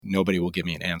nobody will give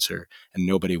me an answer, and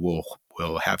nobody will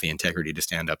have the integrity to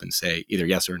stand up and say either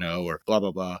yes or no or blah,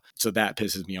 blah, blah. So that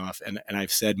pisses me off. And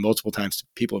I've said multiple times to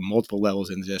people at multiple levels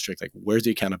in the district, like, where's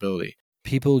the accountability?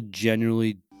 People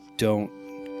genuinely don't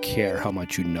care how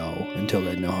much you know until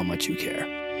they know how much you care.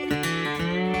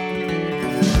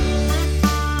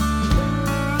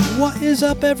 What is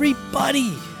up,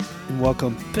 everybody? And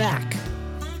welcome back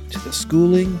to the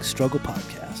Schooling Struggle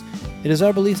Podcast. It is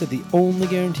our belief that the only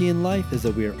guarantee in life is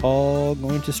that we are all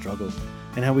going to struggle,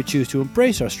 and how we choose to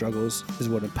embrace our struggles is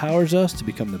what empowers us to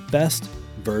become the best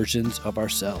versions of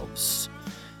ourselves.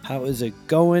 How is it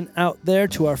going out there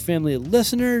to our family of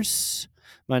listeners?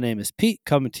 My name is Pete,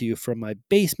 coming to you from my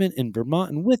basement in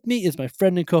Vermont, and with me is my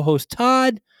friend and co-host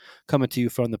Todd, coming to you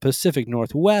from the Pacific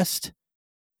Northwest.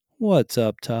 What's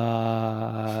up,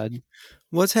 Todd?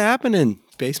 What's happening,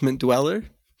 basement dweller?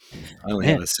 I only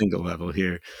Man. have a single level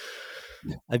here.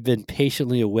 I've been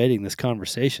patiently awaiting this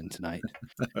conversation tonight.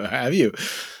 Have you?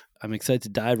 I'm excited to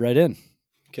dive right in.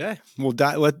 Okay,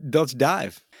 let's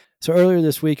dive. So earlier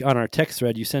this week on our text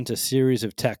thread, you sent a series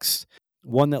of texts,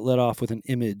 one that led off with an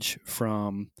image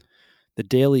from the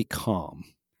Daily Calm.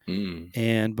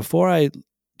 And before I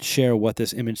share what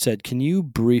this image said, can you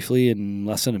briefly, in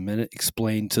less than a minute,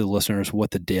 explain to the listeners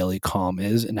what the Daily Calm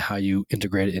is and how you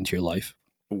integrate it into your life?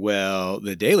 Well,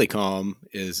 the Daily Calm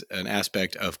is an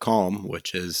aspect of Calm,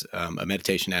 which is a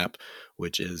meditation app,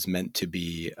 which is meant to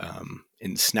be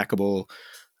in snackable,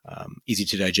 easy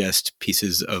to digest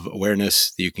pieces of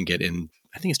awareness that you can get in,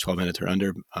 I think it's 12 minutes or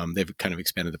under. They've kind of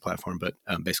expanded the platform, but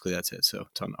basically that's it. So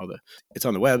it's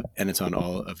on the web, and it's on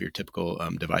all of your typical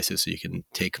devices, so you can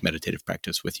take meditative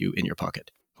practice with you in your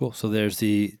pocket. Cool. So there's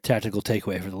the tactical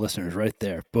takeaway for the listeners right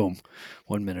there. Boom.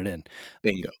 1 minute in.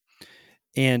 Bingo.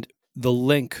 And the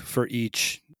link for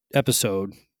each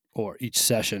episode or each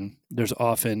session, there's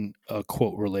often a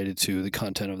quote related to the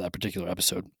content of that particular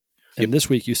episode. And This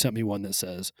week you sent me one that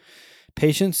says,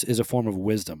 "Patience is a form of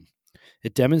wisdom.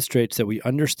 It demonstrates that we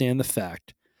understand the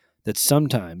fact that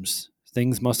sometimes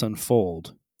things must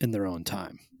unfold in their own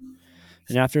time."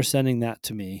 And after sending that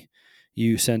to me,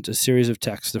 you sent a series of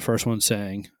texts. The first one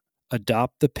saying,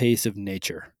 "Adopt the pace of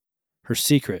nature. Her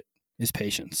secret is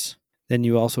patience." Then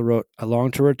you also wrote, "I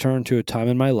long to return to a time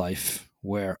in my life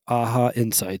where aha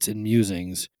insights and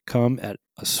musings come at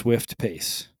a swift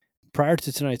pace." Prior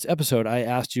to tonight's episode, I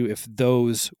asked you if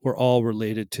those were all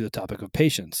related to the topic of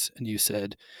patience. And you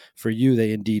said, for you,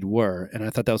 they indeed were. And I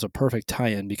thought that was a perfect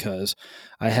tie-in because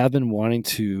I have been wanting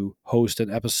to host an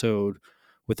episode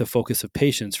with the focus of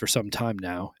patience for some time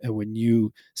now. And when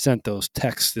you sent those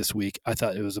texts this week, I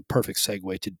thought it was a perfect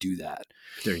segue to do that.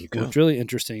 There you go. What's really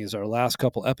interesting is our last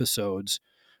couple episodes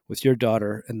with your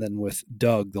daughter and then with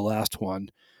Doug, the last one,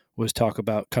 was talks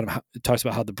about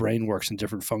how the brain works in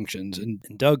different functions. And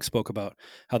Doug spoke about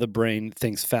how the brain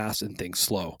thinks fast and thinks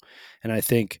slow. And I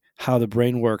think how the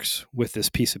brain works with this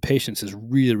piece of patience is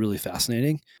really, really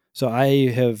fascinating. So I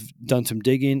have done some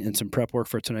digging and some prep work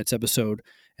for tonight's episode,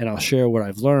 and I'll share what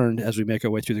I've learned as we make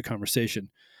our way through the conversation.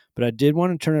 But I did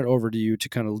want to turn it over to you to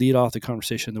kind of lead off the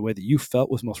conversation the way that you felt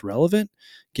was most relevant,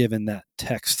 given that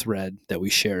text thread that we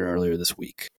shared earlier this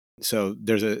week. So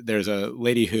there's a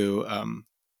lady who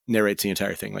narrates the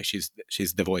entire thing, like she's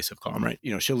the voice of Calm, right?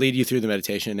 She'll lead you through the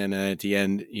meditation, and then at the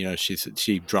end,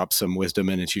 she drops some wisdom,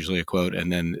 and it's usually a quote,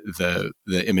 and then the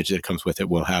image that comes with it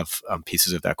will have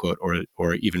pieces of that quote,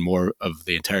 or even more of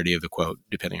the entirety of the quote,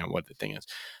 depending on what the thing is.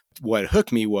 What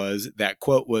hooked me was that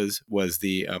quote was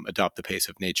the adopt the pace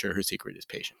of nature. Her secret is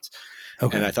patience.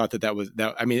 Okay. And I thought that was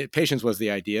that. I mean, patience was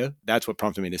the idea. That's what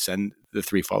prompted me to send the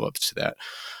 3 follow-ups to that.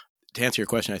 To answer your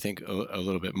question, I think a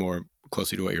little bit more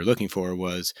closely to what you're looking for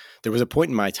was there was a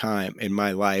point in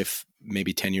my life,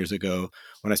 maybe 10 years ago,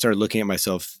 when I started looking at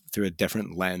myself through a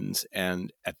different lens.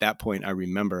 And at that point, I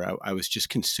remember I was just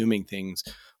consuming things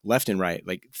left and right,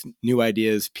 like new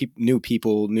ideas, new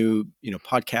people, new,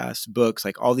 podcasts, books,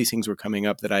 like all these things were coming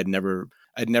up that I'd never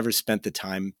spent the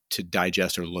time to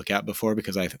digest or look at before,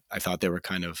 because I thought they were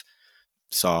kind of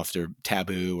soft or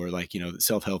taboo, or like,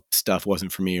 self-help stuff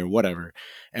wasn't for me or whatever.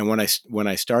 And when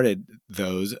I started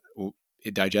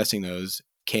digesting those,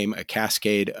 came a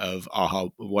cascade of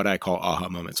what I call aha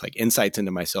moments, like insights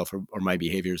into myself or my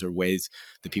behaviors or ways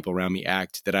that people around me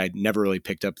act that I'd never really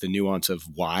picked up the nuance of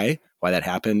why that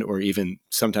happened, or even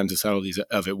sometimes the subtleties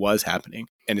of it was happening.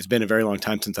 And it's been a very long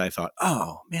time since I thought,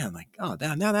 oh man, like,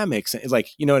 now that makes sense. It's like,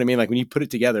 you know what I mean? Like when you put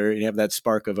it together and you have that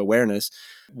spark of awareness.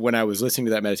 When I was listening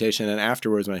to that meditation and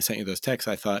afterwards, when I sent you those texts,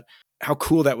 I thought how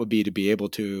cool that would be to be able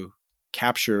to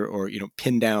capture or,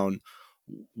 pin down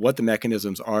what the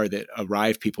mechanisms are that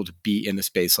arrive people to be in a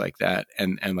space like that,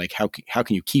 and like how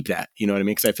can you keep that? You know what I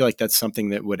mean? Because I feel like that's something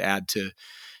that would add to.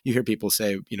 You hear people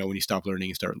say, when you stop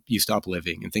learning, you stop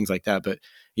living, and things like that. But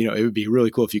it would be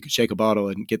really cool if you could shake a bottle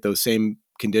and get those same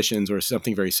conditions or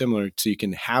something very similar, so you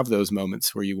can have those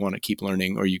moments where you want to keep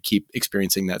learning or you keep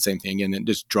experiencing that same thing, and it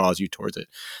just draws you towards it.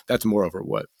 That's moreover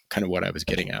what I was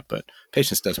getting at. But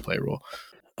patience does play a role.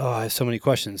 Oh, I have so many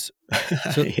questions.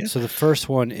 So, Yeah. so the first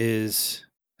one is,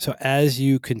 so as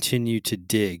you continue to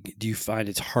dig, do you find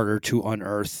it's harder to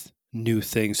unearth new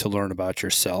things to learn about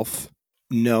yourself?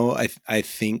 No, I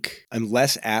think I'm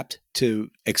less apt to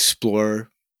explore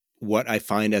what I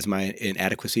find as my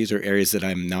inadequacies or areas that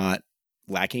I'm not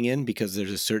lacking in, because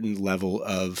there's a certain level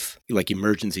of like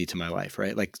emergency to my life,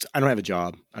 right? Like I don't have a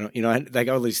job. I don't, like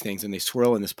all these things, and they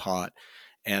swirl in this pot.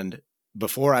 And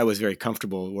before I was very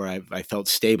comfortable where I felt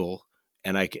stable,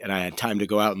 and I had time to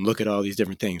go out and look at all these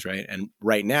different things, right? And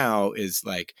right now is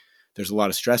like there's a lot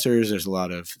of stressors, there's a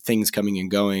lot of things coming and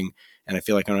going, and I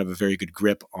feel like I don't have a very good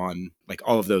grip on like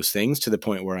all of those things to the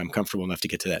point where I'm comfortable enough to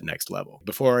get to that next level.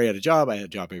 Before I had a job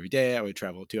every day. I would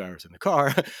travel 2 hours in the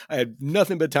car. I had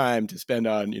nothing but time to spend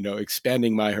on,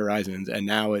 expanding my horizons. And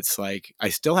now it's like I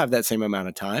still have that same amount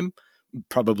of time,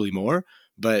 probably more,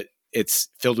 but it's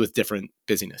filled with different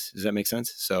busyness. Does that make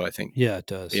sense? So I think. Yeah, it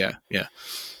does. Yeah. Yeah.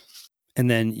 And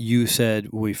then you said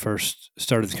when we first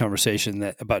started the conversation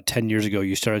that about 10 years ago,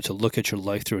 you started to look at your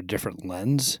life through a different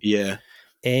lens. Yeah.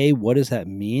 A, what does that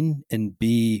mean? And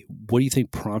B, what do you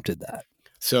think prompted that?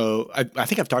 So I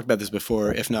think I've talked about this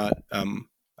before. If not,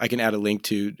 I can add a link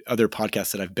to other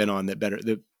podcasts that I've been on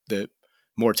that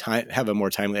more time have a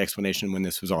more timely explanation when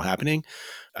this was all happening.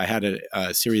 I had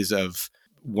a series of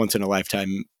once in a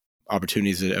lifetime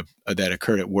opportunities that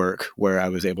occurred at work where I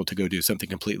was able to go do something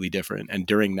completely different. And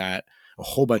during that, a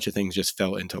whole bunch of things just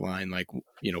fell into line. Like,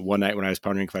 one night when I was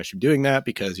pondering if I should be doing that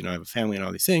because, I have a family and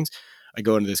all these things, I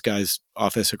go into this guy's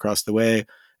office across the way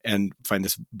and find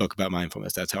this book about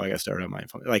mindfulness. That's how I got started on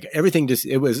mindfulness. Like everything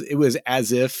it was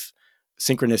as if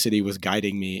synchronicity was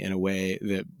guiding me in a way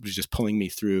that was just pulling me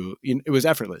through. It was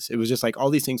effortless. It was just like all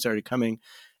these things started coming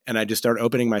and I just started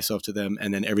opening myself to them,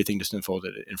 and then everything just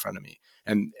unfolded in front of me.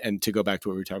 And to go back to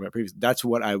what we were talking about previously, that's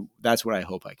what I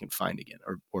hope I can find again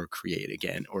or create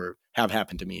again or have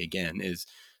happen to me again, is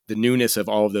the newness of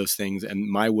all of those things, and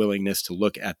my willingness to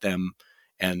look at them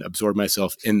and absorb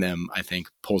myself in them, I think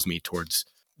pulls me towards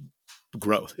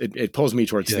growth. It pulls me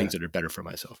towards things that are better for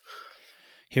myself.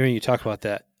 Hearing you talk about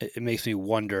that, it makes me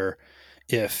wonder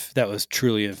if that was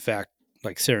truly, in fact,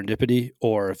 like serendipity,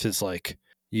 or if it's like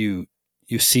you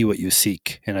see what you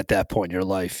seek, and at that point in your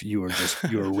life, you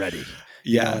were ready.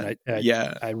 Yeah.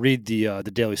 I read the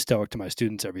Daily Stoic to my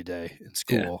students every day in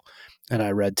school, and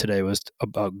I read today was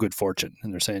about good fortune,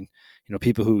 and they're saying,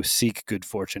 people who seek good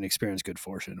fortune experience good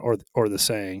fortune, or the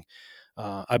saying,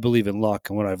 I believe in luck,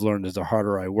 and what I've learned is the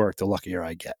harder I work, the luckier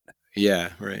I get. Yeah,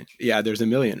 right. Yeah, there's a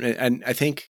million. And I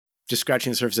think just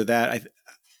scratching the surface of that,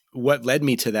 what led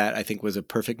me to that, I think, was a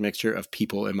perfect mixture of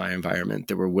people in my environment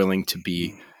that were willing to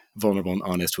be vulnerable and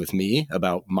honest with me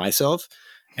about myself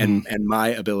and my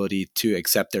ability to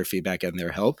accept their feedback and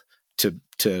their help to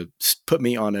put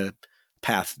me on a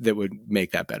path that would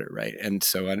make that better, right? And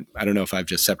so I don't know if I've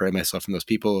just separated myself from those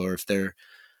people or if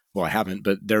I haven't,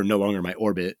 but they're no longer my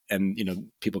orbit. And,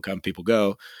 people come, people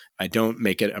go. I don't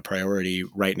make it a priority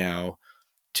right now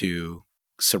to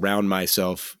surround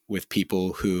myself with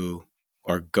people who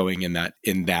are going in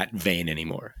that vein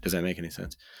anymore. Does that make any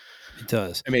sense? It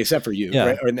does. I mean, except for you,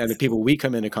 right? And the people we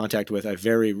come into contact with, I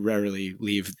very rarely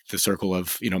leave the circle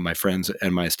of, my friends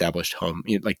and my established home,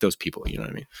 like those people, you know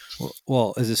what I mean?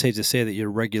 Well, is it safe to say that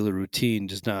your regular routine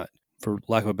does not, for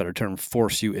lack of a better term,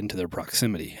 force you into their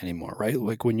proximity anymore, right?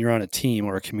 Like when you're on a team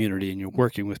or a community and you're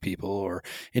working with people or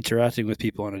interacting with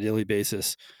people on a daily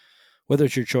basis, whether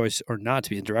it's your choice or not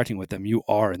to be interacting with them, you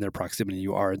are in their proximity,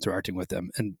 you are interacting with them,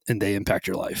 and they impact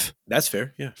your life. That's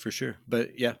fair. Yeah, for sure.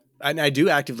 But yeah, I do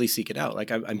actively seek it out.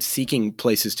 Like I'm seeking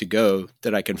places to go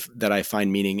that I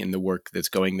find meaning in the work that's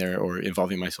going there or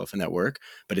involving myself in that work,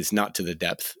 but it's not to the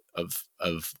depth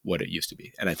of what it used to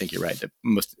be. And I think you're right that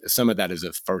some of that is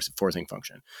a forcing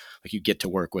function. Like you get to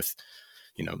work with,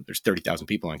 there's 30,000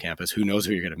 people on campus. Who knows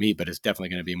who you're going to meet, but it's definitely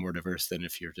going to be more diverse than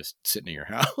if you're just sitting in your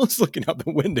house looking out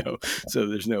the window. So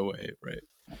there's no way,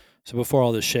 right? So before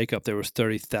all this shakeup, there was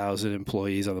 30,000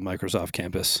 employees on the Microsoft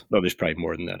campus. Well, there's probably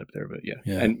more than that up there, but yeah.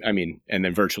 And I mean, and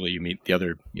then virtually you meet the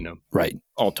other, right.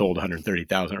 All told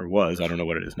 130,000 or was, I don't know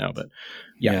what it is now, but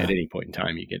yeah, at any point in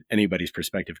time, you get anybody's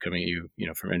perspective coming at you,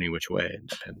 from any which way. It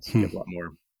depends. You have a lot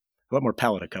more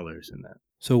palette of colors in that.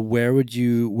 So where do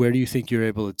you think you're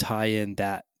able to tie in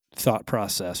that thought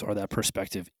process or that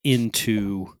perspective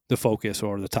into the focus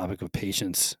or the topic of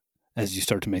patience as you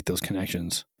start to make those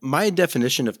connections? My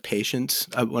definition of patience,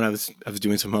 when I was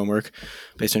doing some homework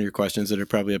based on your questions that are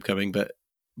probably upcoming, but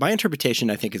my interpretation,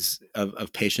 I think, is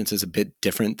of patience is a bit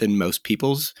different than most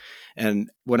people's.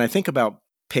 And when I think about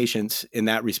patience in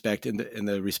that respect, in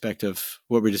the respect of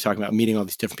what we are just talking about, meeting all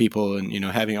these different people and,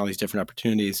 having all these different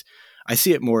opportunities, I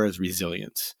see it more as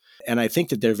resilience. And I think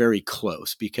that they're very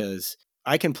close because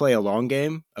I can play a long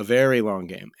game, a very long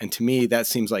game. And to me, that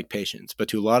seems like patience. But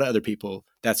to a lot of other people,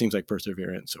 that seems like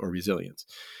perseverance or resilience.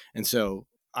 And so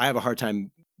I have a hard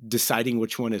time deciding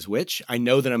which one is which. I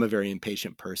know that I'm a very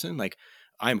impatient person. Like,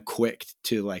 I'm quick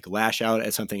to like lash out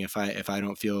at something if I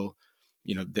don't feel,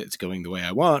 that it's going the way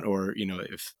I want, or,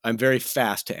 if I'm very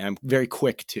I'm very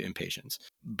quick to impatience.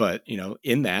 But,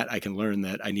 in that I can learn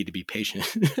that I need to be patient,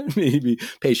 maybe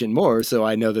patient more. So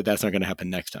I know that that's not going to happen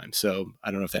next time. So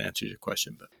I don't know if that answers your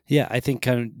question, but yeah, I think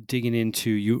kind of digging into,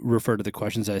 you refer to the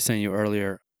questions I sent you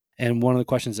earlier. And one of the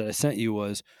questions that I sent you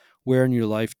was, where in your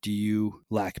life do you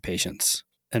lack patience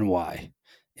and why?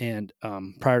 And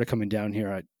prior to coming down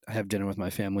here, I have dinner with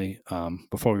my family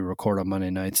before we record on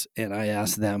Monday nights. And I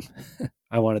asked them,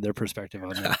 I wanted their perspective on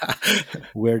that.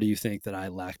 Where do you think that I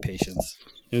lack patience?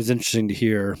 It was interesting to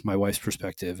hear my wife's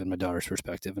perspective and my daughter's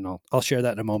perspective. And I'll share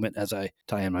that in a moment as I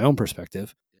tie in my own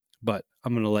perspective. But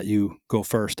I'm going to let you go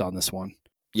first on this one.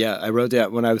 Yeah, I wrote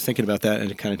that when I was thinking about that,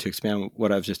 and kind of to expand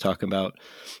what I was just talking about.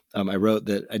 I wrote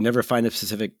that I never find a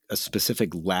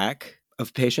specific lack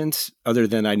of patience, other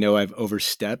than I know I've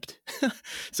overstepped.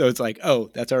 So it's like, oh,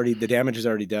 the damage is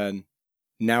already done.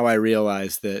 Now I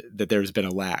realize that there's been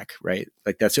a lack, right?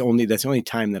 Like that's the only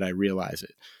time that I realize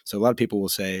it. So a lot of people will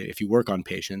say, if you work on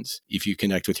patience, if you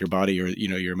connect with your body or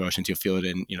your emotions, you'll feel it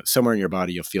in somewhere in your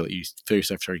body. You'll feel it. You feel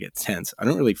yourself start to get tense. I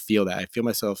don't really feel that. I feel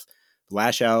myself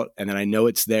lash out, and then I know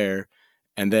it's there,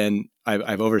 and then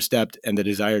I've overstepped, and the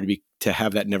desire to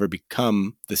have that never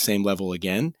become the same level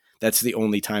again. That's the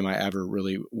only time I ever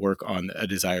really work on a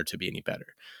desire to be any better.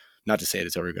 Not to say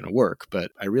it's ever going to work,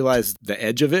 but I realize the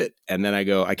edge of it, and then I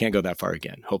go, I can't go that far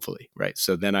again, hopefully, right?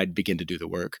 So then I begin to do the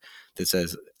work that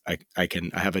says I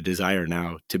have a desire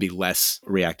now to be less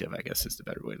reactive, I guess is the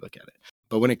better way to look at it.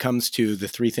 But when it comes to the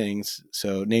three things,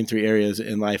 so name three areas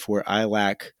in life where I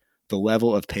lack the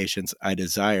level of patience I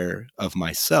desire of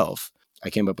myself, I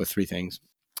came up with three things.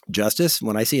 Justice.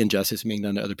 When I see injustice being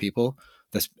done to other people,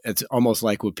 it's almost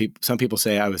like what some people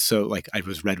say, I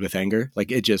was red with anger.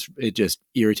 Like it just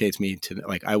irritates me to,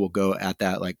 like, I will go at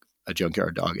that like a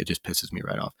junkyard dog. It just pisses me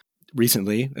right off.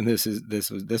 Recently, and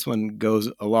this one goes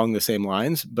along the same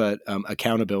lines, but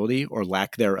accountability or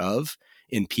lack thereof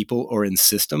in people or in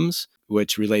systems,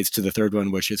 which relates to the third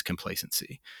one, which is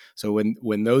complacency. So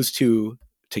when those two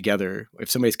together, if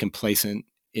somebody's complacent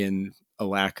in a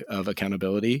lack of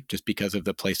accountability just because of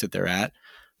the place that they're at,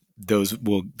 those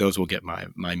will get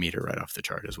my meter right off the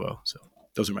chart as well. So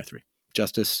those are my three: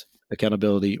 justice,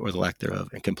 accountability, or the lack thereof,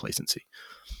 and complacency.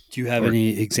 Do you have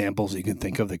any examples you can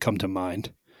think of that come to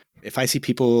mind? If I see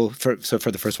people, for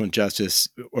the first one, justice,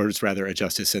 or it's rather a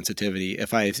justice sensitivity.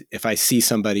 If I see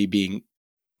somebody being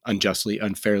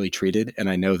unfairly treated, and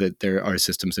I know that there are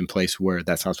systems in place where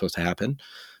that's not supposed to happen,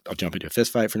 I'll jump into a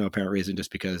fist fight for no apparent reason,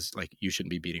 just because, like, you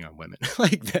shouldn't be beating on women.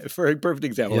 Like that, for a perfect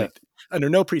example, Yeah. like, under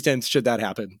no pretense should that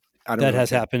happen. That has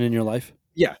happened in your life?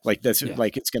 Yeah, like that's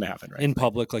like it's going to happen, right? In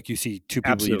public, like you see two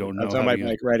people Absolutely. you don't know. I was on my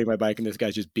bike, riding my bike, and this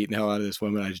guy's just beating the hell out of this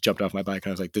woman. I just jumped off my bike,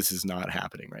 and I was like, "This is not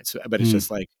happening, right?" So, but it's just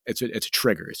like it's a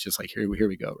trigger. It's just like here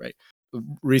we go, right?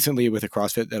 Recently, with a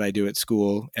CrossFit that I do at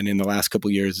school, and in the last couple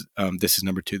of years, this is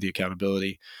number two, the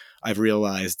accountability. I've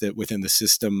realized that within the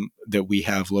system that we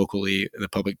have locally, the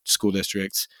public school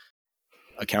districts,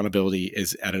 accountability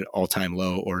is at an all-time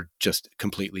low or just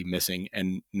completely missing,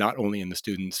 and not only in the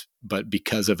students, but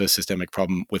because of a systemic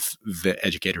problem with the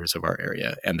educators of our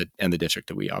area and the district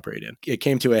that we operate in. It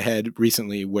came to a head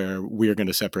recently where we're going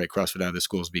to separate CrossFit out of the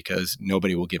schools because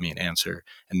nobody will give me an answer,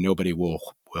 and nobody will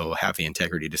have the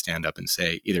integrity to stand up and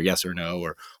say either yes or no,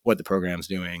 or what the program's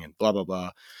doing, and blah blah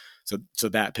blah. So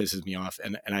that pisses me off.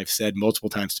 And I've said multiple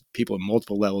times to people at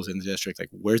multiple levels in the district, like,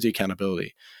 where's the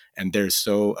accountability? And they're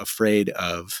so afraid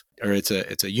of, or it's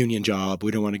a union job,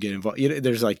 we don't want to get involved.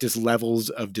 There's like just levels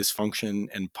of dysfunction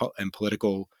and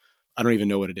political, I don't even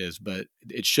know what it is, but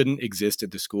it shouldn't exist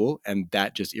at the school. And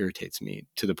that just irritates me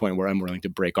to the point where I'm willing to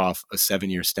break off a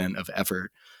 7-year stint of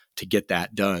effort to get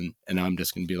that done. And I'm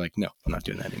just going to be like, no, I'm not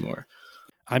doing that anymore.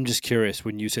 I'm just curious,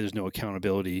 when you say there's no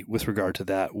accountability with regard to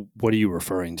that, what are you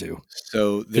referring to?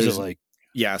 So is it like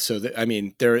Yeah. So,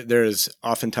 there's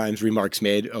oftentimes remarks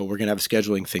made, oh, we're going to have a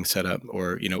scheduling thing set up,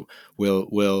 or,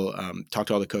 we'll talk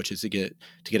to all the coaches to get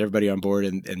everybody on board,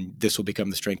 and this will become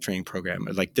the strength training program.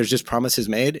 Like, there's just promises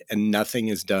made and nothing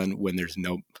is done when there's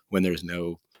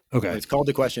no, Okay. when it's called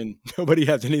to question, nobody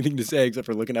has anything to say except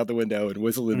for looking out the window and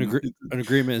whistling. An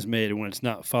agreement is made, and when it's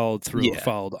not followed through or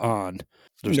followed on,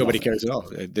 nobody nothing. cares at all.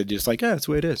 They're just like, that's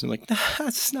the way it is. I'm like, nah,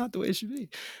 that's not the way it should be.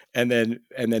 And then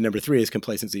number 3 is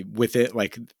complacency with it.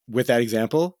 Like, with that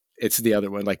example, it's the other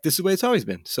one. Like, this is the way it's always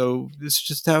been. So this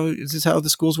is how the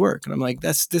schools work. And I'm like,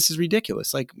 this is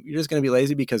ridiculous. Like, you're just going to be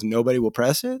lazy because nobody will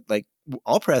press it. Like,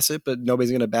 I'll press it, but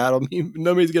nobody's going to battle me.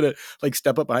 Nobody's going to like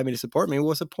step up behind me to support me.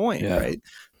 What's the point? Yeah. Right.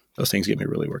 Those things get me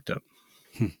really worked up.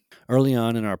 Early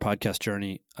on in our podcast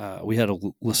journey, we had a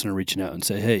listener reaching out and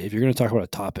say, hey, if you're going to talk about a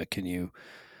topic, can you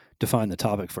define the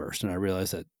topic first? And I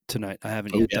realized that tonight I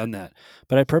haven't yet done that.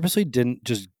 But I purposely didn't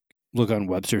just look on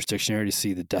Webster's dictionary to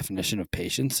see the definition of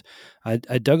patience. I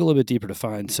dug a little bit deeper to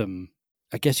find some,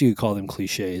 I guess you could call them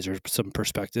cliches or some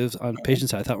perspectives on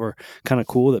patience I thought were kind of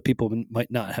cool that people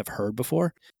might not have heard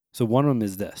before. So one of them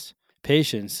is this.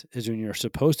 Patience is when you're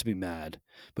supposed to be mad,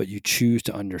 but you choose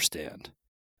to understand.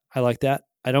 I like that.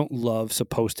 I don't love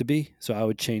supposed to be, so I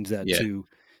would change that to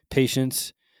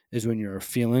patience is when you're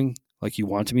feeling like you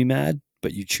want to be mad,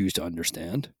 but you choose to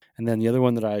understand. And then the other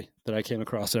one that I came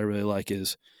across that I really like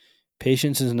is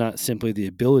patience is not simply the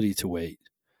ability to wait,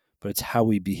 but it's how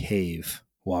we behave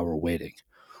while we're waiting.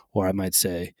 Or I might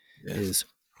say is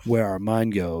where our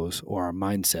mind goes or our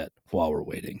mindset while we're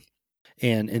waiting.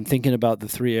 And in thinking about the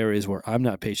 3 areas where I'm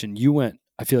not patient,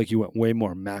 I feel like you went way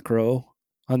more macro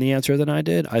on the answer than I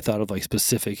did. I thought of like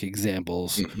specific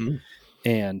examples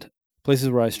and places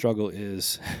where I struggle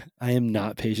is I am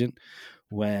not patient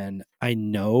when I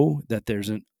know that there's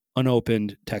an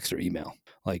unopened text or email.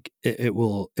 Like it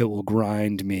will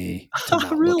grind me to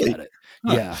not really? look at it.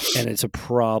 Yeah. And it's a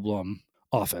problem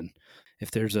often. If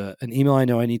there's an email I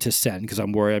know I need to send because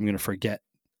I'm worried I'm going to forget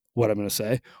what I'm going to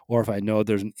say, or if I know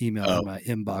there's an email in my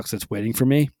inbox that's waiting for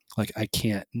me, like I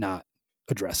can't not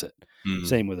address it.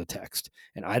 Same with a text.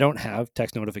 And I don't have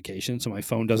text notifications, so my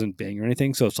phone doesn't bing or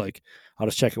anything. So it's like, I'll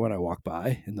just check it when I walk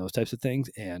by and those types of things.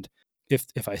 And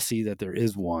if I see that there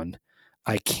is one,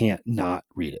 I can't not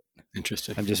read it.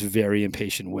 Interesting. I'm just very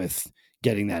impatient with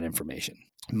getting that information.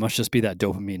 It must just be that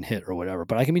dopamine hit or whatever,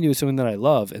 but I can be doing something that I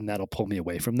love and that'll pull me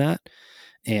away from that.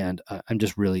 And I'm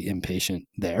just really impatient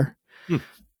there.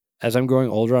 As I'm growing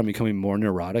older, I'm becoming more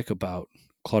neurotic about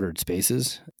cluttered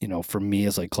spaces. For me,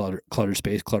 it's like cluttered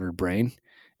space, cluttered brain.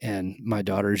 And my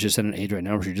daughter is just at an age right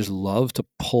now where she just loves to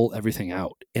pull everything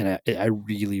out. And I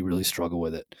really, really struggle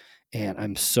with it. And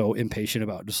I'm so impatient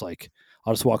about just like,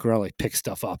 I'll just walk around, like pick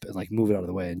stuff up and like move it out of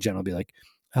the way. And Jen will be like,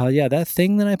 that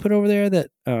thing that I put over there that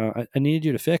I needed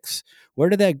you to fix, where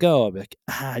did that go? I'll be like,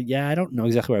 I don't know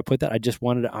exactly where I put that. I just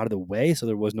wanted it out of the way. So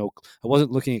I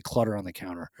wasn't looking at clutter on the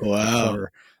counter. Wow.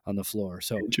 Clutter on the floor.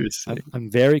 So I'm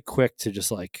very quick to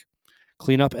just like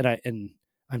clean up. And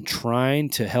I'm trying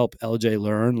to help LJ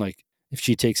learn, like if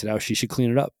she takes it out, she should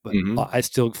clean it up. But I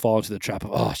still fall into the trap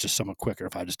of, it's just so much quicker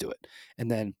if I just do it. And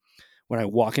then when I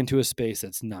walk into a space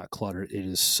that's not cluttered, it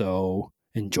is so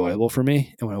enjoyable for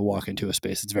me. And when I walk into a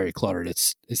space that's very cluttered,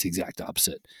 it's the exact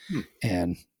opposite.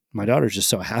 And my daughter's just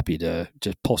so happy to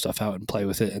just pull stuff out and play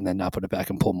with it and then not put it back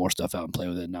and pull more stuff out and play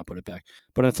with it and not put it back.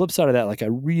 But on the flip side of that, like I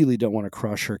really don't want to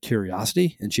crush her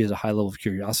curiosity, and she has a high level of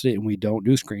curiosity, and we don't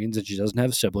do screens, and she doesn't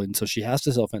have a sibling. So she has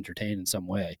to self-entertain in some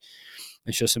way.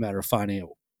 It's just a matter of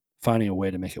finding a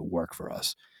way to make it work for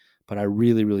us. But I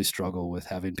really, really struggle with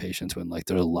having patience when like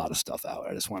there's a lot of stuff out.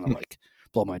 I just want to like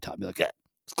blow my top and be like, let's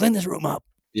clean this room up.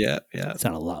 Yeah.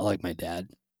 Sound a lot like my dad.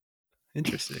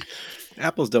 Interesting.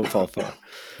 Apples don't fall far.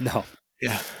 No.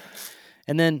 Yeah.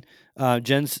 And then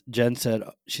Jen said,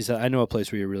 I know a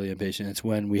place where you're really impatient. It's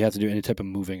when we have to do any type of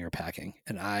moving or packing.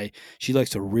 And she likes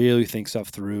to really think stuff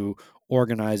through,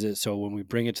 organize it. So when we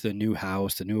bring it to the new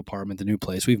house, the new apartment, the new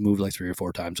place, we've moved like 3 or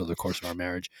 4 times over the course of our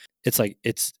marriage. It's like,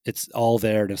 it's all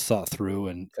there and it's thought through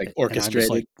and like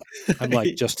orchestrated. I'm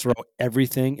like, just throw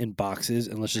everything in boxes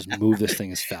and let's just move this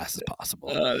thing as fast as possible.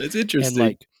 That's interesting. And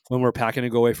like when we're packing to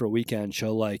go away for a weekend,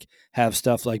 she'll like have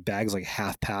stuff like bags like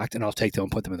half packed and I'll take them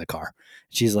and put them in the car.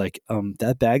 She's like,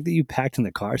 that bag that you packed in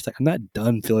the car, she's like, I'm not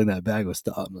done filling that bag with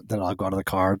stuff. Then I'll go out of the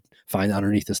car, find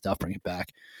underneath the stuff, bring it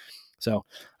back. So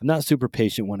I'm not super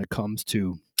patient when it comes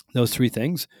to those 3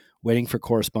 things: waiting for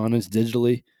correspondence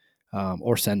digitally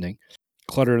or sending,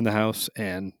 clutter in the house,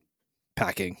 and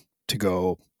packing to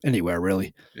go anywhere,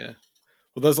 really. Yeah.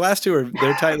 Well, those last 2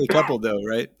 they're tightly coupled though,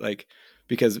 right? Like,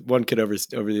 because one could over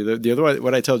the other one.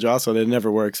 What I tell Jocelyn, it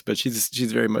never works, but she's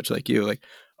very much like you. Like,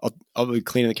 I'll be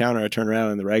cleaning the counter. I turn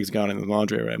around and the rag's gone in the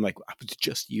laundry. Right? I'm like, I was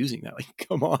just using that. Like,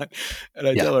 come on. And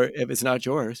I tell her, if it's not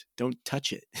yours, don't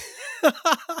touch it.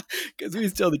 Because we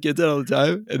tell the kids that all the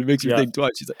time, and it makes her think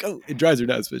twice. She's like, oh, it drives her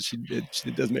nuts, but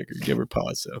it does make her give her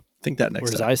pause. So think that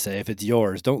next time. Whereas I say, if it's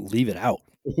yours, don't leave it out.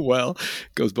 Well,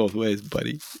 it goes both ways,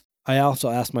 buddy. I also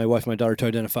asked my wife and my daughter to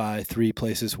identify 3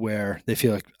 places where they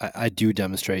feel like I do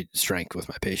demonstrate strength with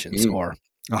my patients or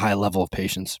a high level of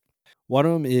patience. One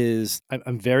of them is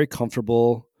I'm very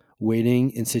comfortable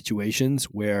waiting in situations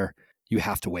where you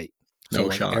have to wait. So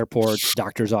like airports,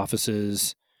 doctor's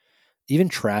offices, even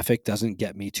traffic doesn't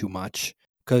get me too much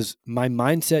because my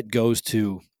mindset goes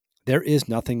to there is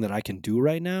nothing that I can do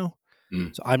right now.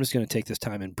 So I'm just going to take this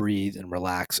time and breathe and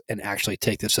relax and actually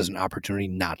take this as an opportunity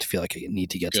not to feel like I need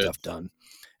to get stuff done.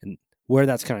 And where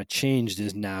that's kind of changed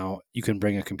is now you can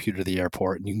bring a computer to the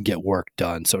airport and you can get work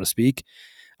done, so to speak.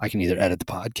 I can either edit the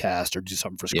podcast or do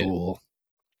something for school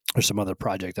or some other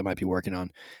project I might be working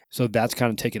on. So that's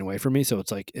kind of taken away from me. So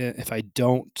it's like if I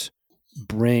don't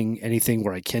bring anything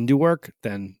where I can do work,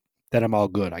 then I'm all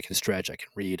good. I can stretch, I can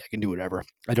read, I can do whatever.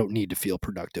 I don't need to feel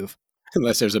productive.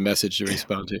 Unless there's a message to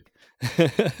respond to.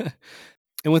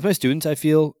 And with my students, I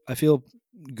feel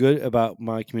good about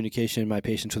my communication, my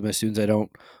patience with my students. I don't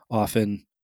often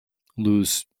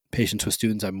lose patience with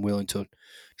students. I'm willing to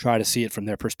try to see it from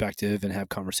their perspective and have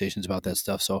conversations about that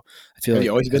stuff. So I feel Have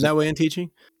you always been that way in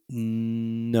teaching?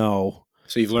 No.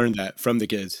 So you've learned that from the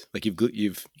kids. Like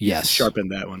you've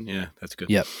sharpened that one. Yeah, that's good.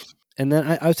 Yep. And then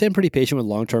I would say I'm pretty patient with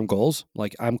long-term goals.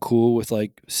 Like I'm cool with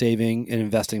like saving and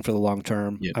investing for the long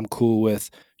term. Yep. I'm cool with,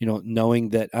 knowing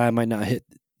that I might not hit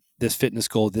this fitness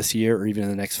goal this year or even in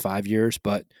the next 5 years,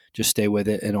 but just stay with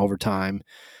it. And over time,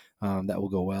 that will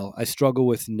go well. I struggle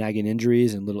with nagging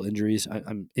injuries and little injuries.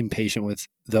 I'm impatient with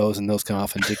those, and those can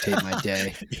often dictate my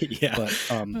day. But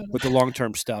with the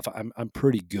long-term stuff, I'm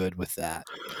pretty good with that.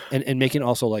 And making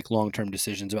also like long-term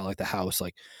decisions about like the house,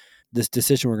 like this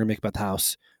decision we're going to make about the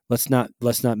house. Let's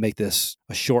not make this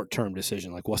a short-term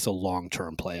decision. Like, what's the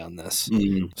long-term play on this?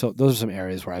 Mm-hmm. So those are some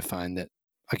areas where I find that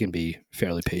I can be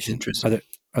fairly patient.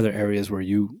 Are there areas where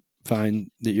you find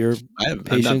that your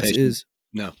patience is?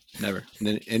 No, never,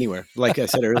 anywhere. Like I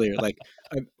said earlier,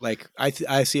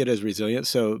 I see it as resilience.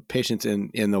 So patience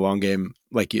in the long game,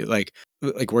 like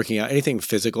working out, anything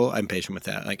physical, I'm patient with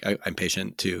that. Like I'm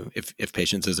patient too. If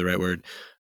patience is the right word,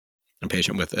 I'm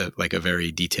patient with a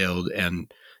very detailed and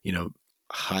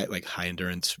high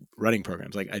endurance running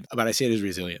programs. But I see it as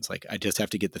resilience. Like I just have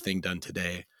to get the thing done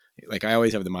today. Like I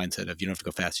always have the mindset of you don't have to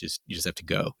go fast, you just have to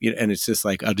go. And it's just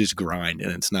like I'll just grind,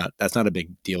 and that's not a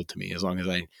big deal to me as long as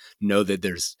I know that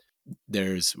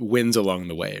there's wins along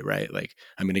the way, right? Like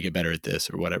I'm going to get better at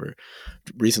this or whatever.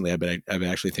 Recently, I've been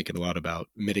actually thinking a lot about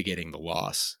mitigating the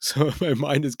loss. So my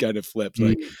mind has kind of flipped.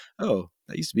 Like, oh,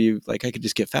 that used to be like I could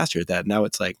just get faster at that. Now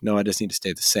it's like, no, I just need to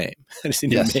stay the same. I just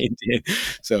need to maintain.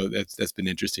 So that's been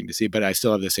interesting to see. But I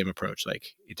still have the same approach.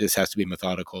 Like it just has to be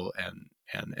methodical,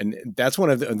 and that's one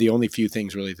of the only few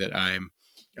things really that I'm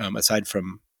aside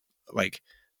from like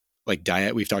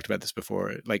diet. We've talked about this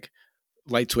before. Like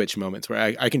light switch moments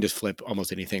where I can just flip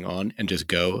almost anything on and just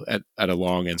go at a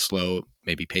long and slow,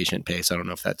 maybe patient pace. I don't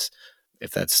know if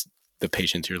that's the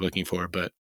patience you're looking for,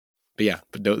 but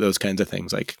those kinds of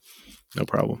things, like no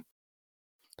problem.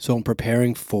 So in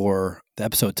preparing for the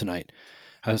episode tonight,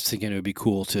 I was thinking it would be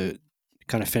cool to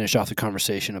kind of finish off the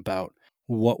conversation about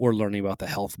what we're learning about the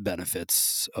health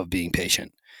benefits of being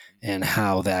patient and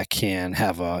how that can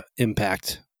have a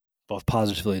impact both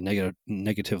positively and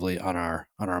negatively on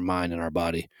our mind and our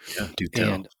body. Yeah, do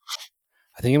tell. And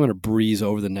I think I'm going to breeze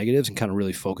over the negatives and kind of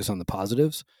really focus on the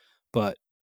positives. But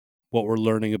what we're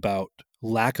learning about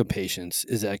lack of patience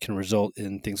is that it can result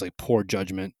in things like poor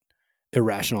judgment,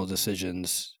 irrational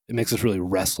decisions. It makes us really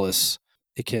restless.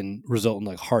 It can result in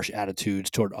like harsh attitudes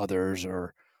toward others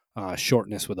or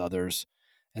shortness with others.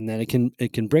 And then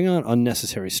it can bring on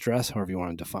unnecessary stress, however you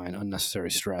want to define unnecessary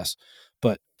stress.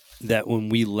 But that when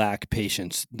we lack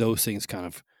patience, those things kind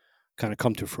of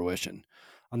come to fruition.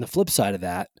 On the flip side of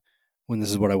that, when this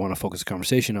is what I want to focus the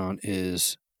conversation on,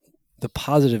 is the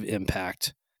positive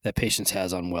impact that patience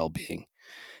has on well-being.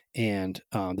 And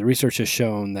the research has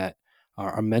shown that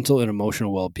our mental and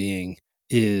emotional well-being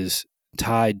is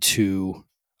tied to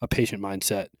a patient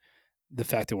mindset, the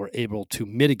fact that we're able to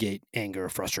mitigate anger,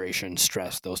 frustration,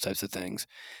 stress, those types of things.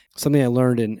 Something I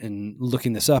learned in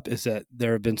looking this up is that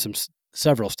there have been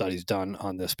several studies done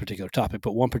on this particular topic,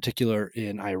 but one particular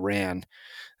in Iran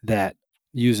that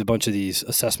used a bunch of these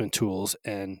assessment tools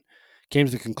and came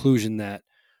to the conclusion that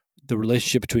the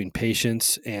relationship between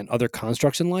patience and other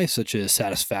constructs in life, such as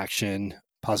satisfaction,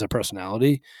 positive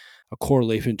personality, a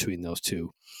correlation between those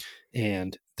two.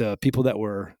 And the people that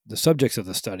were the subjects of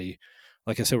the study,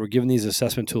 like I said, were given these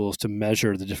assessment tools to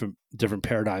measure the different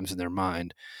paradigms in their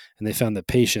mind. And they found that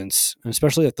patience, and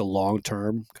especially like the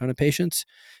long-term kind of patience,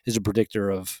 is a predictor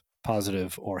of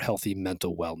positive or healthy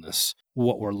mental wellness.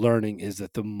 What we're learning is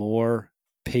that the more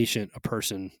patient a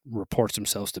person reports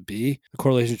themselves to be, the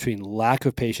correlation between lack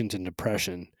of patience and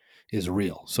depression is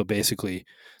real. So basically,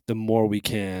 the more we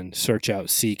can search out,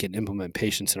 seek, and implement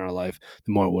patience in our life,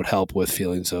 the more it would help with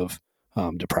feelings of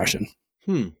depression.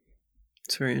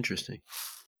 It's very interesting.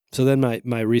 So then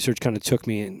my research kind of took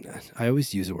me, and I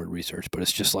always use the word research, but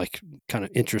it's just like kind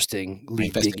of interestingly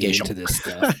digging into this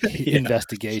stuff. Yeah.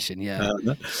 Investigation, yeah.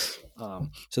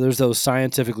 So there's those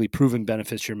scientifically proven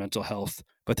benefits to your mental health,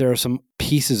 but there are some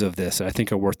pieces of this that I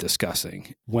think are worth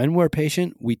discussing. When we're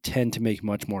patient, we tend to make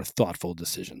much more thoughtful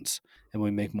decisions. And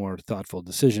when we make more thoughtful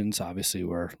decisions, obviously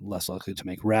we're less likely to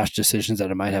make rash decisions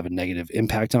that might have a negative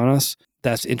impact on us.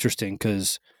 That's interesting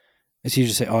because it's easy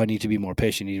to say, oh, I need to be more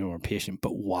patient,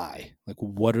 but why? Like,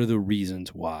 what are the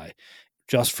reasons why?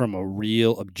 Just from a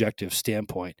real objective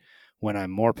standpoint, when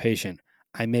I'm more patient,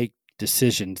 I make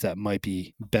decisions that might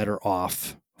be better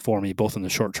off for me, both in the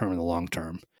short term and the long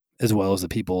term, as well as the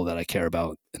people that I care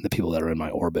about and the people that are in my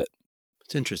orbit.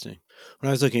 It's interesting. When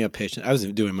I was looking at patients, I was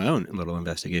doing my own little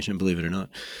investigation, believe it or not.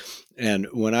 And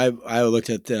when I looked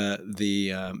at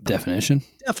the definition,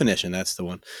 that's the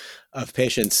one, of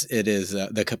patience, it is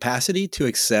the capacity to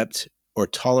accept or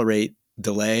tolerate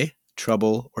delay,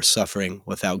 trouble, or suffering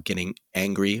without getting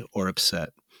angry or upset.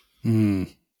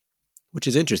 Which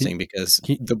is interesting because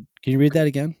can you read that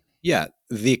again? Yeah,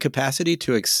 the capacity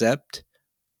to accept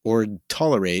or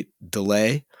tolerate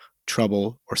delay,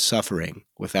 trouble, or suffering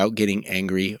without getting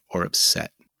angry or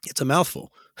upset. It's a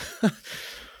mouthful.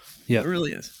 Yeah, it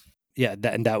really is. Yeah,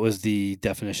 that was the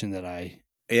definition that I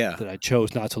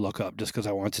chose not to look up just because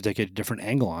I wanted to take a different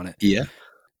angle on it. Yeah,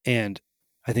 and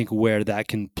I think where that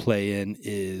can play in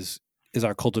is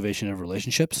our cultivation of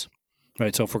relationships,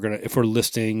 right? So if we're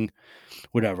listing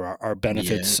whatever our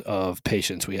benefits of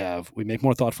patience, we make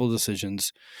more thoughtful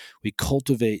decisions, we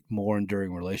cultivate more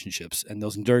enduring relationships, and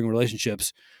those enduring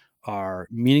relationships are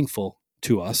meaningful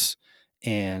to us,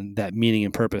 and that meaning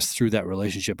and purpose through that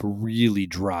relationship really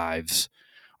drives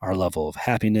our level of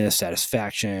happiness,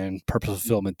 satisfaction, purpose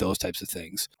fulfillment, those types of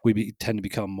things. We tend to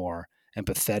become more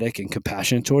empathetic and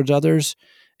compassionate towards others,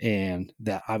 and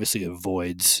that obviously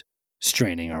avoids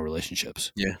straining our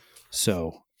relationships. Yeah.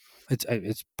 So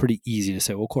it's pretty easy to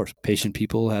say, well, of course, patient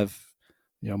people have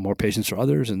more patience for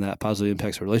others, and that positively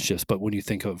impacts relationships. But when you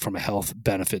think of it from a health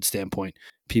benefit standpoint,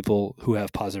 people who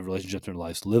have positive relationships in their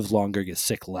lives live longer, get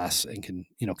sick less, and can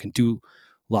do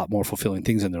a lot more fulfilling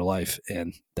things in their life.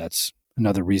 And that's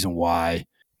another reason why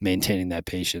maintaining that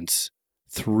patience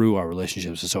through our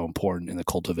relationships is so important in the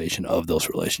cultivation of those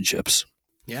relationships.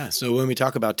 Yeah. So when we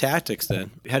talk about tactics,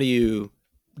 then how do you,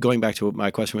 going back to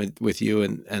my question with you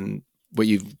and what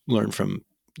you've learned from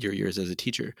your years as a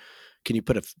teacher, can you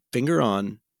put a finger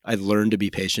on, I learned to be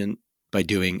patient by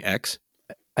doing X?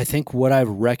 I think what I've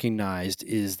recognized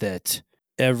is that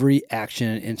every action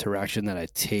and interaction that I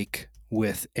take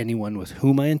with anyone with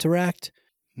whom I interact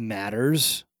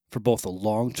matters for both the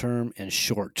long-term and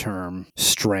short-term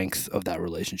strength of that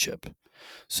relationship.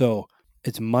 So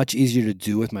it's much easier to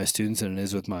do with my students than it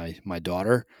is with my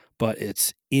daughter, but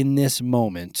it's in this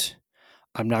moment,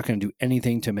 I'm not going to do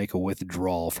anything to make a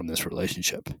withdrawal from this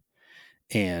relationship.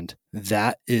 And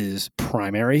that is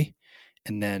primary.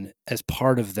 And then as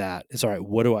part of that is, all right,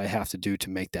 what do I have to do to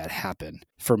make that happen?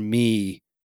 For me,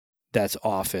 that's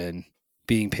often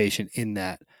being patient in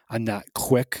that I'm not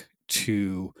quick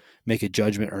to make a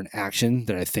judgment or an action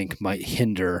that I think might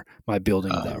hinder my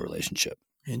building of that relationship.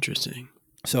 Interesting.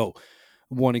 So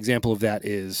one example of that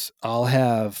is I'll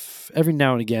have every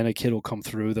now and again, a kid will come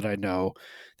through that I know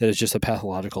that is just a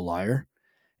pathological liar.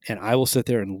 And I will sit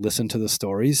there and listen to the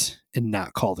stories and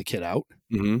not call the kid out.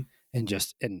 Mm-hmm.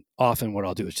 And often what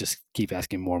I'll do is just keep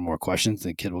asking more and more questions.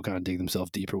 The kid will kind of dig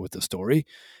themselves deeper with the story.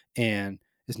 And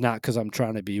it's not because I'm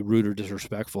trying to be rude or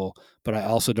disrespectful, but I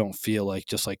also don't feel like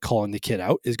just like calling the kid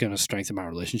out is going to strengthen my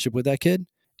relationship with that kid.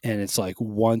 And it's like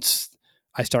once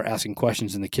I start asking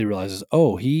questions and the kid realizes,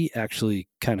 oh, he actually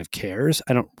kind of cares,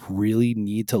 I don't really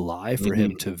need to lie for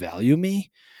him to value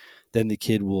me, then the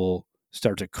kid will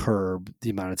start to curb the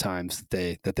amount of times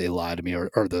that they lie to me or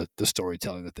the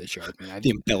storytelling that they share with me. The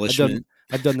embellishment.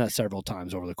 I've done that several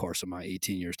times over the course of my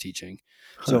 18 years teaching.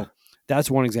 So that's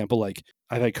one example. Like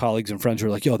I've had colleagues and friends who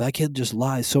are like, yo, that kid just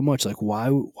lies so much. Like, why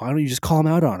don't you just call him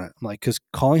out on it? I'm like, because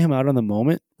calling him out on the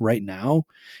moment right now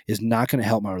is not going to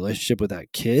help my relationship with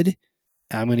that kid.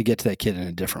 I'm going to get to that kid in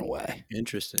a different way.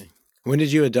 Interesting. When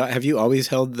did you adopt? Have you always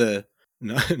held the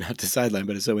not to sideline,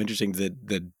 but it's so interesting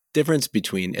the difference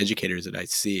between educators that I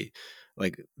see.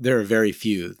 Like there are very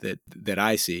few that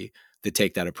I see that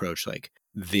take that approach. Like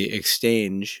the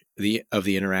exchange of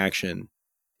the interaction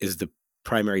is the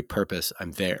primary purpose.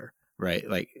 I'm there, right?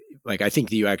 Like I think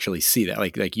that you actually see that.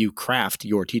 Like you craft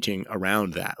your teaching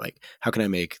around that. Like how can I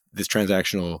make this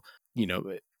transactional,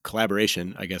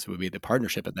 collaboration? I guess would be the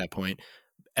partnership at that point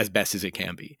as best as it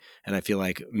can be. And I feel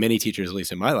like many teachers, at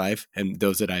least in my life, and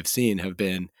those that I've seen have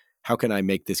been, how can I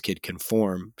make this kid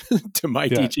conform to my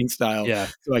teaching style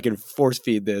so I can force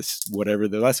feed this, whatever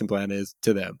the lesson plan is,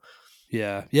 to them?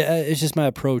 Yeah. Yeah. It's just my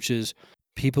approach is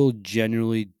people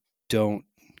generally don't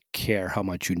care how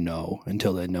much you know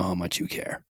until they know how much you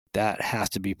care. That has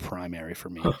to be primary for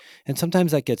me. And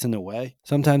sometimes that gets in the way.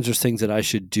 Sometimes there's things that I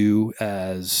should do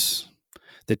as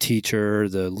the teacher,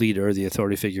 the leader, the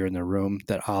authority figure in the room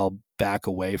that I'll back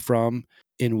away from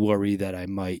in worry that I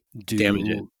might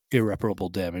do irreparable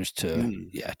damage to my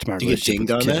relationship. Do you get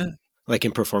dinged on that? Like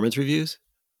in performance reviews?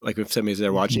 Like if somebody's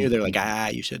there watching you, they're like,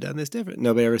 you should have done this different.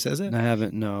 Nobody ever says it? I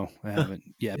haven't. No, I haven't.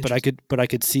 Yeah, but I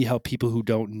could see how people who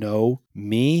don't know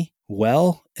me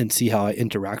well and see how I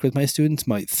interact with my students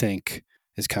might think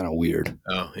is kind of weird.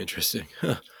 Oh, interesting.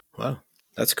 Huh. Wow.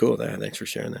 That's cool. Thanks for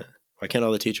sharing that. Why can't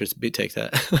all the teachers take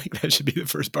that? Like that should be the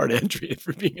first part of entry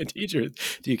for being a teacher.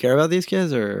 Do you care about these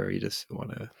kids, or you just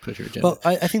want to push your agenda? Well,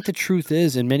 I think the truth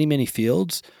is, in many, many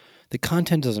fields, the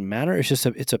content doesn't matter. It's just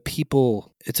it's a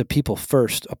people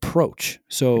first approach.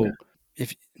 So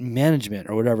if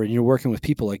management or whatever, and you're working with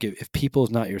people, like if people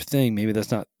is not your thing, maybe that's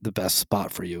not the best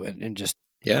spot for you. And just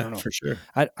for sure.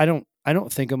 I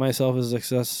don't think of myself as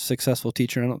a successful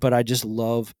teacher, but I just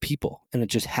love people, and it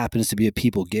just happens to be a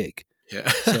people gig. Yeah.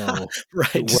 So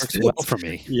it works well for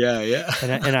me. Yeah. Yeah.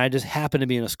 And I just happen to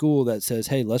be in a school that says,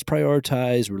 hey, let's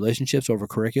prioritize relationships over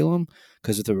curriculum,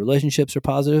 because if the relationships are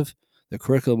positive, the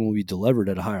curriculum will be delivered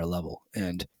at a higher level.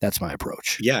 And that's my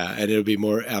approach. Yeah. And it'll be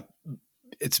more,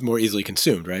 it's more easily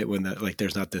consumed, right? When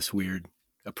there's not this weird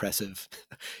oppressive,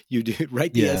 you do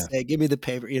write the essay, give me the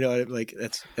paper, like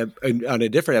that's on a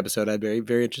different episode. I'd be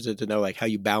very interested to know like how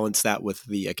you balance that with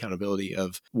the accountability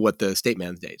of what the state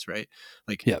mandates, right?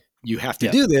 Like you have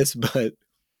to do this, but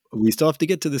we still have to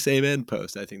get to the same end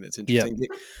post. I think that's interesting.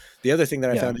 The other thing that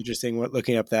I found interesting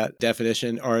looking up that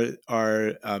definition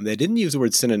are they didn't use the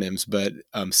word synonyms, but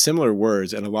similar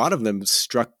words, and a lot of them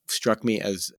struck me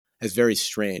as very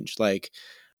strange, like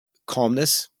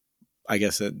calmness. I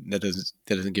guess that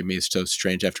doesn't give me so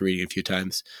strange after reading it a few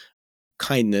times.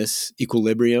 Kindness,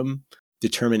 equilibrium,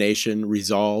 determination,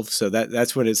 resolve. So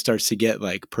that's when it starts to get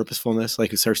like purposefulness.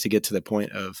 Like it starts to get to the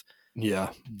point of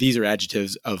these are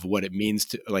adjectives of what it means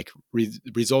to like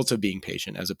results of being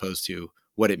patient, as opposed to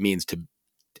what it means to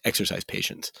exercise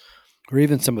patience. Or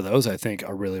even some of those, I think,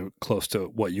 are really close to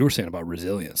what you were saying about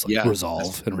resilience, like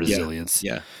resolve and resilience.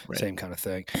 Yeah, right. Same kind of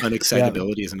thing.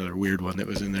 Unexcitability is another weird one that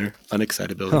was in there.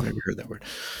 Unexcitability, I've never heard that word.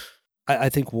 I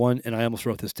think one, and I almost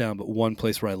wrote this down, but one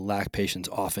place where I lack patience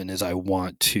often is I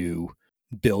want to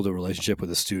build a relationship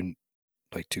with a student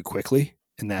like too quickly,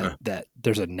 and that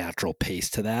there's a natural pace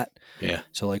to that. Yeah.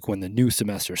 So like when the new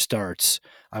semester starts,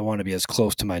 I want to be as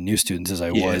close to my new students as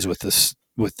I was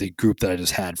with the group that I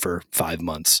just had for 5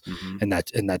 months. And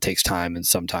that takes time. And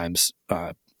sometimes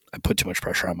I put too much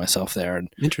pressure on myself there. And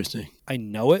interesting. I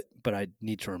know it, but I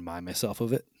need to remind myself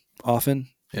of it often.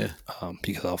 Yeah.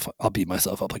 Because I'll beat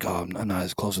myself up like, I'm not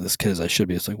as close to this kid as I should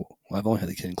be. It's like, well, I've only had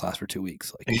the kid in class for 2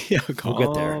 weeks. Like, we'll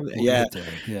get there. We'll get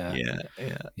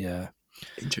there. Yeah.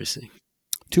 Interesting.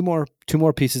 Two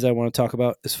more pieces I want to talk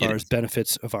about as far as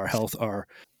benefits of our health are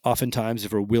oftentimes,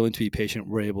 if we're willing to be patient,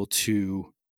 we're able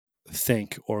to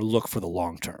think or look for the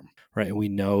long term, right? And we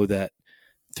know that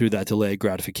through that delayed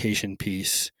gratification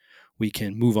piece, we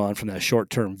can move on from that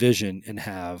short-term vision and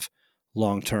have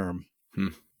long-term,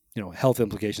 health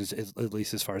implications, at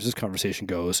least as far as this conversation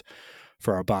goes,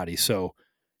 for our body. So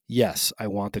yes, I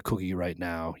want the cookie right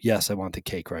now. Yes, I want the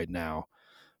cake right now.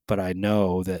 But I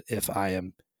know that if I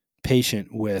am patient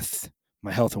with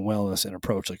my health and wellness and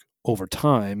approach, like over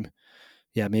time,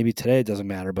 maybe today it doesn't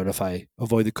matter, but if I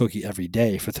avoid the cookie every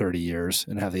day for 30 years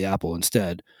and have the apple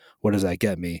instead, what does that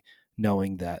get me?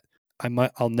 Knowing that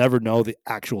I'll never know the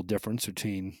actual difference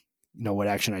between, what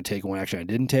action I take and what action I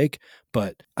didn't take,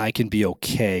 but I can be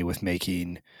okay with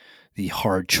making the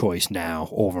hard choice now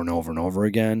over and over and over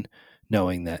again,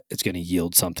 knowing that it's going to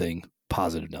yield something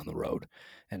positive down the road.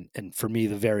 And for me,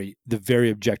 the very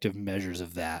objective measures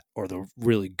of that, or the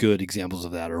really good examples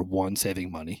of that, are one, saving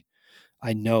money.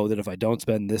 I know that if I don't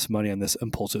spend this money on this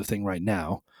impulsive thing right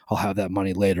now, I'll have that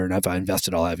money later. And if I invest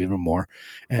it, I'll have even more.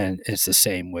 And it's the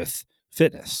same with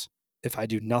fitness. if I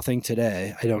do nothing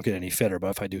today, I don't get any fitter.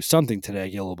 But if I do something today, I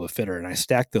get a little bit fitter. And I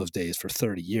stack those days for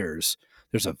 30 years.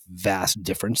 There's a vast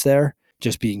difference there.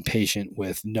 Just being patient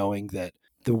with knowing that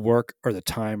the work or the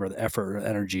time or the effort or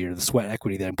energy or the sweat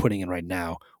equity that I'm putting in right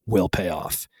now will pay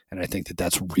off. And I think that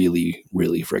that's really,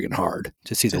 really friggin' hard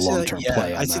to see the long-term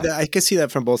play on I see that. I can see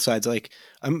that from both sides. Like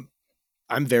I'm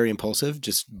very impulsive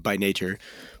just by nature,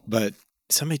 but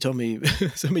somebody told me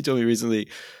recently,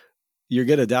 you're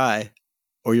going to die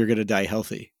or you're going to die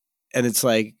healthy. And it's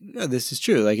like, no, this is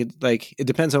true. It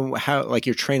depends on how, like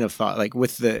your train of thought, like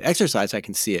with the exercise, I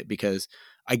can see it because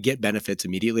I get benefits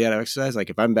immediately out of exercise. Like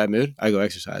if I'm in a bad mood, I go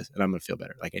exercise and I'm going to feel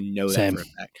better. Like I know that for a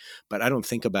fact, but I don't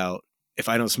think about if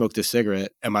I don't smoke this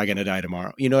cigarette, am I going to die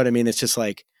tomorrow? You know what I mean? It's just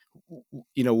like,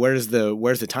 where's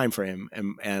the time frame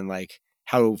and like,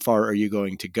 how far are you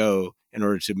going to go in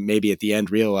order to maybe at the end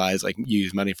realize, like you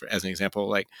use money as an example,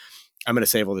 like I'm going to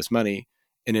save all this money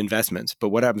in investments, but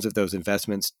what happens if those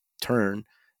investments turn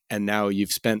and now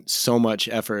you've spent so much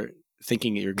effort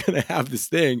thinking you're going to have this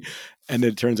thing and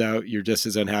it turns out you're just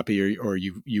as unhappy or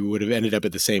you would have ended up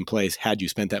at the same place had you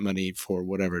spent that money for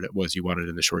whatever it was you wanted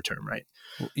in the short term, right?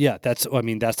 Yeah, that's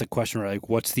the question, right? Like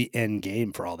what's the end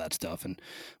game for all that stuff? And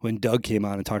when Doug came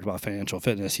on and talked about financial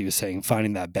fitness, he was saying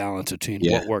finding that balance between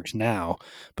what works now,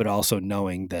 but also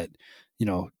knowing that,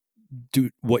 do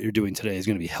what you're doing today is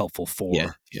going to be helpful for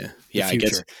the future. I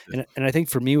guess. And I think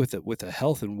for me with the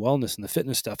health and wellness and the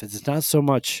fitness stuff, it's not so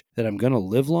much that I'm going to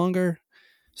live longer.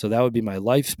 So that would be my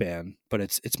lifespan, but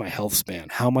it's my health span.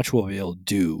 How much will I be able to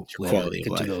do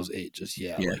into those ages?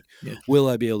 Will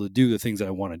I be able to do the things that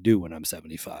I want to do when I'm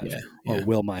 75? Or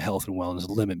will my health and wellness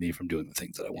limit me from doing the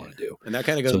things that I want to do? And that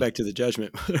kind of goes back to the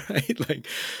judgment, right? Like,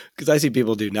 because I see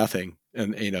people do nothing.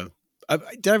 And, did I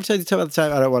ever tell you about the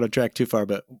time? I don't want to track too far,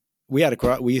 but we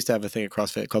used to have a thing at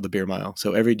CrossFit called the Beer Mile.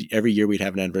 So every year we'd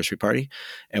have an anniversary party,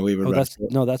 and we would. That's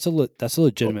a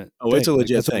legitimate. Oh, it's a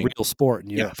legit thing. It's a real sport in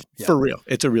Europe. For real.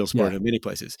 It's a real sport in many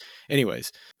places.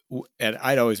 Anyways, and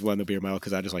I'd always won the Beer Mile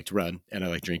because I just like to run and I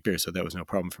like to drink beer, so that was no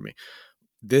problem for me.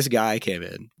 This guy came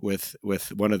in with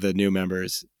one of the new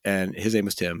members, and his name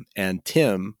was Tim. And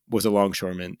Tim was a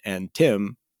longshoreman, and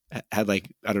Tim had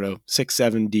 6,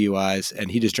 7 DUIs, and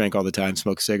he just drank all the time,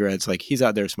 smoked cigarettes. Like he's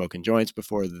out there smoking joints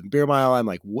before the Beer Mile. I'm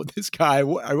like, what? This guy?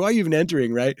 Why are you even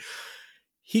entering? Right?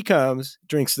 He comes,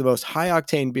 drinks the most high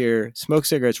octane beer, smokes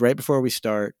cigarettes right before we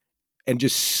start, and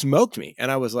just smoked me.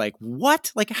 And I was like,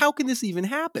 what? Like, how can this even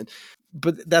happen?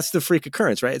 But that's the freak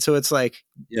occurrence, right? So it's like,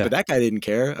 but that guy didn't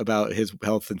care about his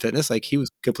health and fitness. Like he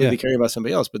was completely caring about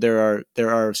somebody else. But there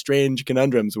are strange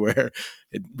conundrums where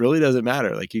it really doesn't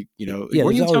matter. Like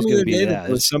were you telling me the day that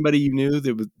there was somebody you knew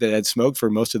that had smoked for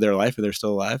most of their life and they're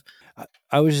still alive?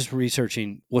 I was just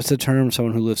researching, what's the term?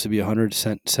 Someone who lives to be 100,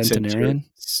 centenarian?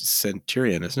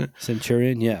 Centurion, isn't it?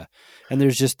 Centurion, yeah. And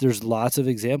there's lots of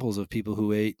examples of people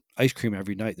who ate ice cream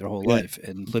every night their whole life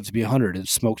and lived to be 100 and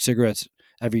smoked cigarettes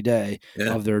every day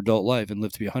of their adult life and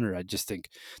lived to be 100. I just think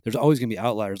there's always going to be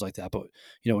outliers like that. But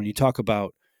when you talk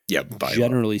about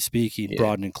generally speaking,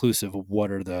 broad and inclusive,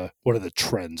 what are the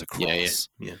trends across?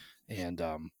 And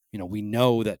we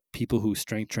know that people who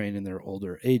strength train in their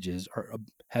older ages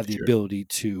have the ability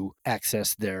to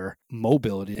access their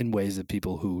mobility in ways that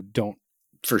people who don't.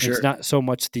 For sure, it's not so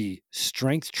much the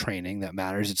strength training that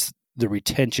matters; it's the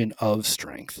retention of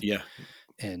strength. Yeah.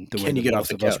 And the way that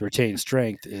most of us retain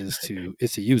strength is to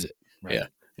use it. Right?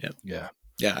 Yeah.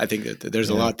 I think that there's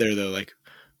a lot there, though. Like,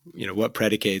 what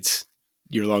predicates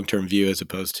your long-term view as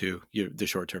opposed to the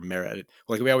short-term merit.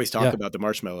 Like we always talk about the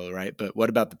marshmallow, right? But what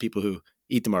about the people who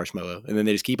eat the marshmallow and then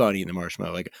they just keep on eating the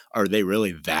marshmallow? Like, are they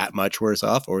really that much worse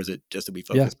off, or is it just that we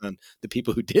focus on the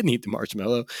people who didn't eat the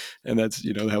marshmallow, and that's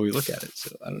how we look at it?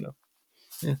 So I don't know.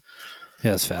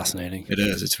 Yeah, it's fascinating. It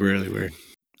is. It's really weird.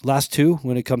 Last two,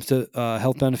 when it comes to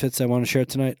health benefits I want to share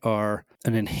tonight, are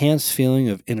an enhanced feeling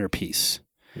of inner peace.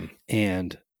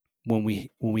 And when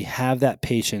we have that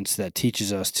patience that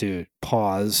teaches us to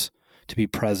pause, to be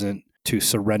present, to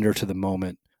surrender to the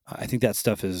moment, I think that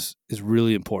stuff is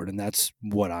really important. And that's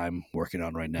what I'm working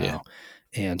on right now.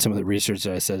 And some of the research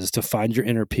that I said is to find your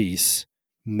inner peace,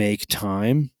 make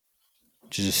time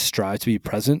to just strive to be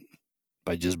present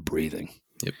by just breathing.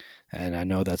 Yep. And I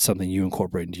know that's something you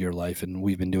incorporate into your life. And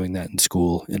we've been doing that in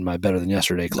school in my Better Than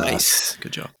Yesterday class. Nice.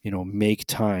 Good job. Make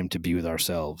time to be with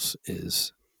ourselves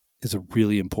is a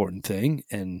really important thing.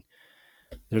 And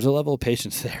there's a level of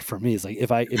patience there for me. It's like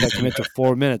if I commit to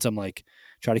 4 minutes, I'm like,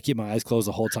 try to keep my eyes closed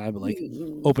the whole time, but like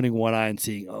opening one eye and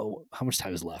seeing, how much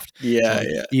time is left. Yeah.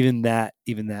 Even that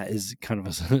is kind of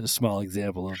a small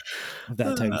example of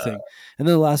that type of thing. And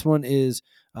then the last one is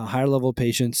a higher level of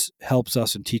patience helps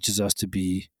us and teaches us to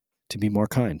be more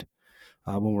kind.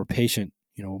 When we're patient,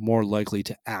 we're more likely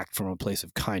to act from a place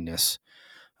of kindness.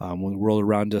 When the world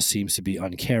around us seems to be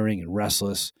uncaring and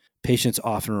restless, patience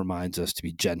often reminds us to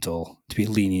be gentle, to be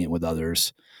lenient with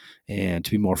others, and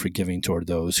to be more forgiving toward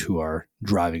those who are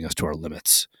driving us to our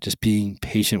limits. Just being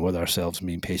patient with ourselves and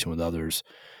being patient with others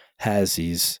has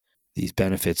these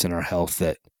benefits in our health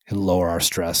that can lower our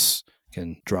stress,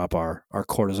 can drop our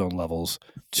cortisone levels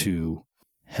to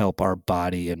help our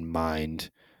body and mind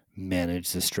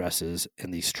manage the stresses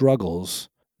and the struggles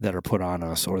that are put on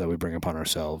us or that we bring upon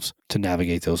ourselves, to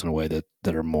navigate those in a way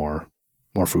that are more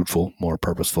fruitful, more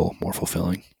purposeful, more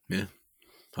fulfilling. Yeah,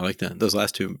 I like that. Those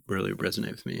last two really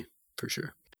resonate with me for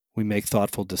sure. We make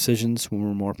thoughtful decisions when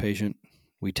we're more patient.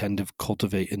 We tend to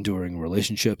cultivate enduring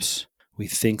relationships. We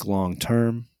think long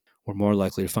term. We're more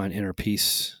likely to find inner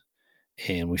peace,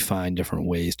 and we find different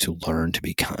ways to learn to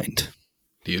be kind.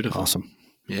 Beautiful. Awesome.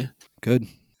 Yeah. Good.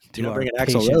 You're not bringing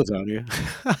Axl Rose on you.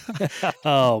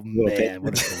 Oh, man.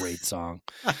 What a great song.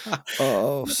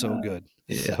 Oh, so good.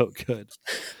 Yeah. So good.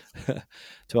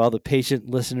 To all the patient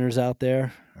listeners out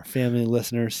there, our family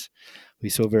listeners, we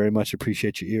so very much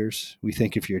appreciate your ears. We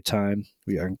thank you for your time.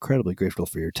 We are incredibly grateful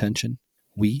for your attention.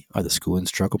 We are the School and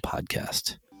Struggle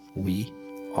Podcast. We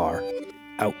are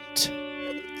out.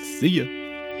 See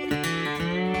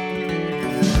ya.